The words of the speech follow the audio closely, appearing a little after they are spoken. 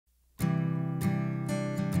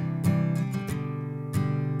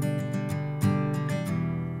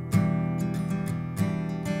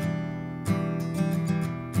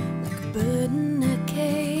in a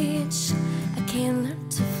cage. I can't learn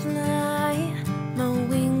to fly. My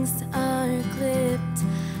wings are clipped.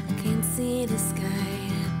 I can't see the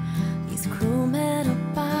sky. These cruel metal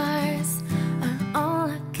bars are all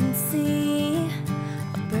I can see.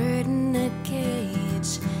 A bird in a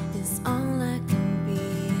cage is all I can be.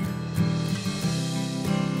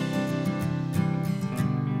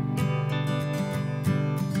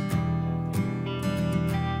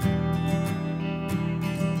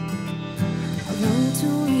 I long to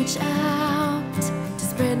reach out, to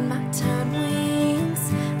spread my tired wings.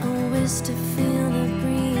 I wish to